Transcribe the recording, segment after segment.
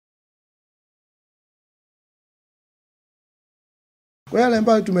Kwa yale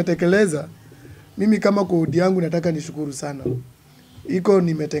ambayo tumetekeleza, mimi kama kodi yangu nataka nishukuru sana.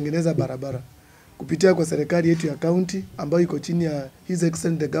 Nimetengeneza barabara kupitia kwa serikali yetu ya county ambayo iko chini ya His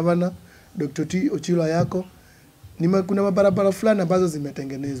Excellency the Governor Dr. T. Ochilo yako. Kuna mabarabara fulani ambazo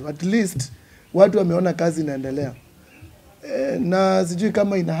zimetengenezwa. At least watu wameona kazi inaendelea. Na sijui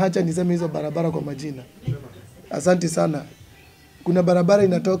kama ina haja niseme hizo barabara kwa majina. Asante sana. Kuna barabara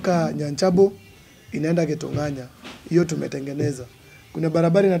inatoka Nyanchabo inaenda Getonganya. Hiyo tumetengeneza. Kuna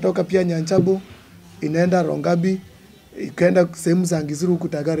barabara inatoka pia Nyanchabo inaenda Rongabi ikaenda sehemu za Ngizuru huku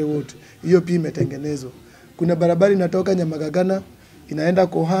Tagare wote. Hiyo pia imetengenezwa. Kuna barabara inatoka Nyamagagana inaenda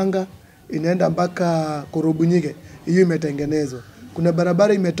Kohanga inaenda mpaka Korobunyige. Hiyo imetengenezwa. Kuna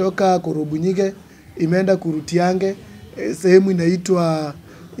barabara imetoka Korobunyige imeenda Kurutiange sehemu inaitwa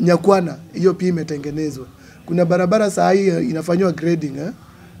Nyakwana. Hiyo pia imetengenezwa. Kuna barabara saa hii inafanywa grading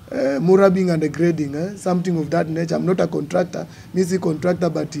Murabing and grading something of that nature. I'm not a contractor, mimi si contractor,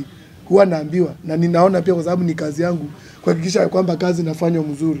 but huwa naambiwa na ninaona pia kwa sababu ni kazi yangu kuhakikisha kwamba kazi inafanywa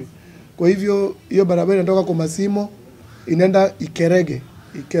mzuri. Kwa hivyo hiyo barabara inatoka kwa Masimo inaenda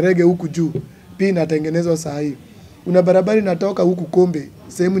Ikerege huku juu pia inatengenezwa saa hii. Kuna barabara inatoka huku Kombe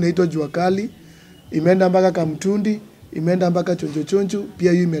sehemu inaitwa Juakali imeenda mpaka Kamtundi imeenda mpaka Chonjo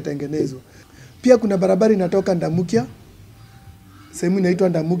pia hiyo imetengenezwa. Pia kuna barabara inatoka Ndamukia sehemu inaitwa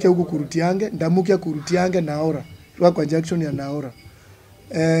Ndamukia huku Kurutiange, Ndamukia Kurutiange Naora kwa junction ya Naora.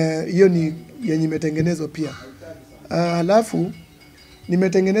 Hiyo ni yenye imetengenezwa pia. Halafu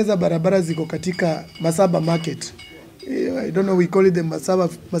nimetengeneza barabara ziko katika Masaba market. I don't know, we call it the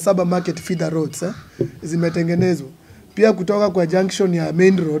Masaba market feeder roads. Zimetengenezwa. Pia kutoka kwa junction ya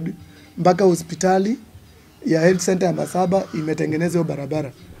main road mpaka hospitali ya health center ya Masaba imetengenezwa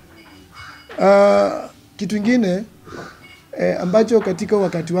barabara. Kitu kingine ambacho katika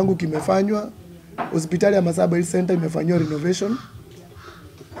wakati wangu kimefanywa, hospitali ya Masaba Health Center imefanywa renovation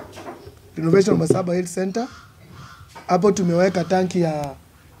Masaba Health Center. Hapo tumeweka tanki ya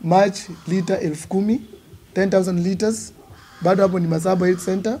maji lita 10,000 liters. Bado hapo ni Masaba Health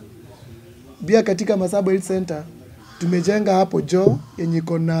Center. Pia katika Masaba Health Center tumejenga hapo joo yenye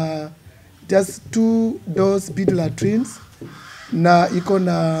iko na just 2 doors speed latrines na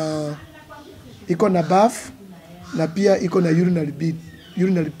iko na bath na pia iko na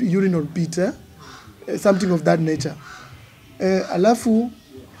urinal pit something of that nature. Alafu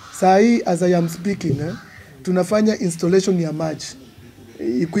saa hii as I am speaking tunafanya installation ya maji,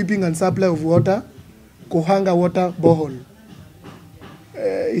 equipping and supply of water, Kohanga water borehole.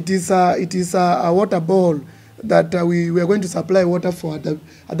 It is a water borehole that we are going to supply water for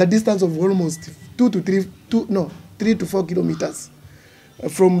at the distance of almost 3 to 4 kilometers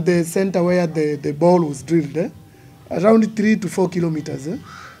from the center where the borehole was drilled. Around 3 to 4 kilometers.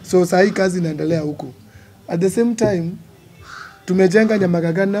 So saa hii kazi inaendelea huko. At the same time tumejenga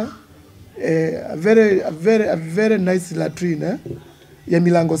Nyamagagana a very nice latrine ya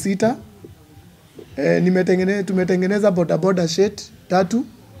milango 6. Tumetengeneza boda shed 3.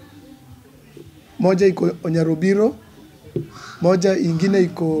 Moja iko Onyarobiro, moja ingine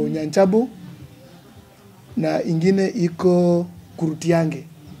iko Nyanchabo na ingine iko Kurutiange.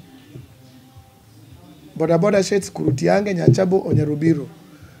 Boda sheds Kurutiange, Nyanchabo, Onyarobiro.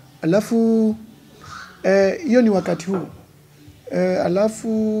 Alafu hiyo ni wakati huu.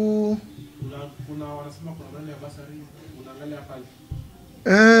 Alafu kuna wanasema kuna nani ya basari unaangalia pale.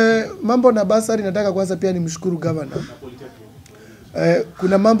 Mambo na basari nataka kwanza pia nimshukuru governor.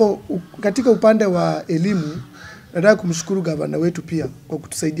 Kuna mambo katika upande wa elimu nataka kumshukuru governor wetu pia kwa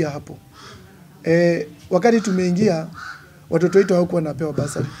kutusaidia hapo. Wakati tumeingia watoto wetu hawakuwa wanapewa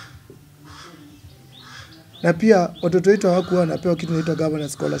basari. Na pia watoto wetu hawakuwa wanapewa kitu inaitwa governor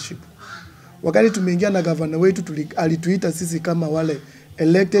scholarship. Wakati tumeingia na governor wetu alituita sisi kama wale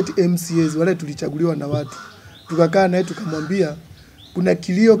elected MCAs wale tulichaguliwa na watu. Tukakaa naye tukamwambia kuna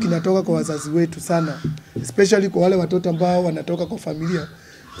kilio kinatoka kwa wazazi wetu sana, especially kwa wale watoto ambao wanatoka kwa familia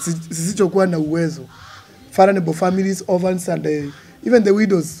zisizokuwa na uwezo. Vulnerable families, orphans and even the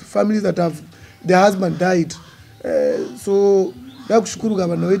widows, families that have their husband died. So na kushukuru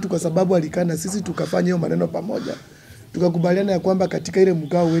governor wetu kwa sababu alikaa na sisi tukafanya hiyo maneno pamoja. Tukakubaliana ya kwamba katika ile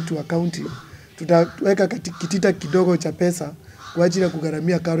mgao wetu wa county tutaweka kitita kidogo cha pesa kwa ajili ya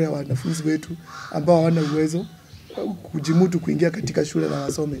kugharamia karo ya wanafunzi wetu ambao hawana uwezo kujimudu kuingia katika shule na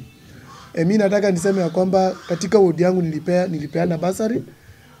wasome. Mimi nataka niseme ya kwamba katika wodi yangu nilipeana basari,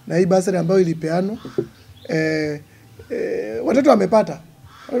 na hii basari ambayo ilipeano watoto wamepata.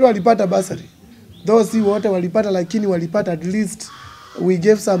 Watoto walipata basari. Though si wote walipata, lakini walipata. At least we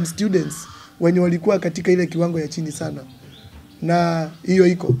gave some students wenye walikuwa katika ile kiwango ya chini sana. Na hiyo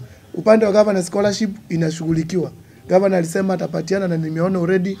iko. Upande wa governor scholarship inashughulikiwa. Governor alisema atapatiana, na nimeona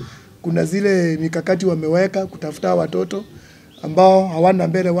already kuna zile mikakati wameweka kutafuta watoto ambao hawana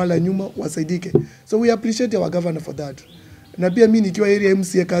mbele wala nyuma wasaidike. So we appreciate our governor for that. Na pia mimi nikiwa area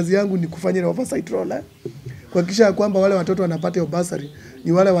MCA, kazi yangu ni kufanya oversight role, kuhakikisha kwamba wale watoto wanapata bursary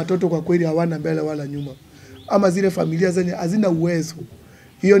ni wale watoto kwa kweli hawana mbele wala nyuma, ama zile familia zenye hazina uwezo.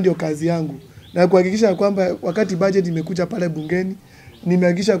 Hiyo ndio kazi yangu, na kuhakikisha kwamba wakati budget imekuja pale bungeni,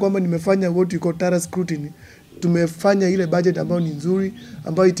 nimehakikisha kwamba nimefanya what we call thorough scrutiny. Tumefanya ile budget ambayo ni nzuri,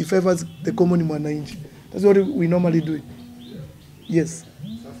 ambayo it favors the common mwananchi. That's what we normally do. Yes.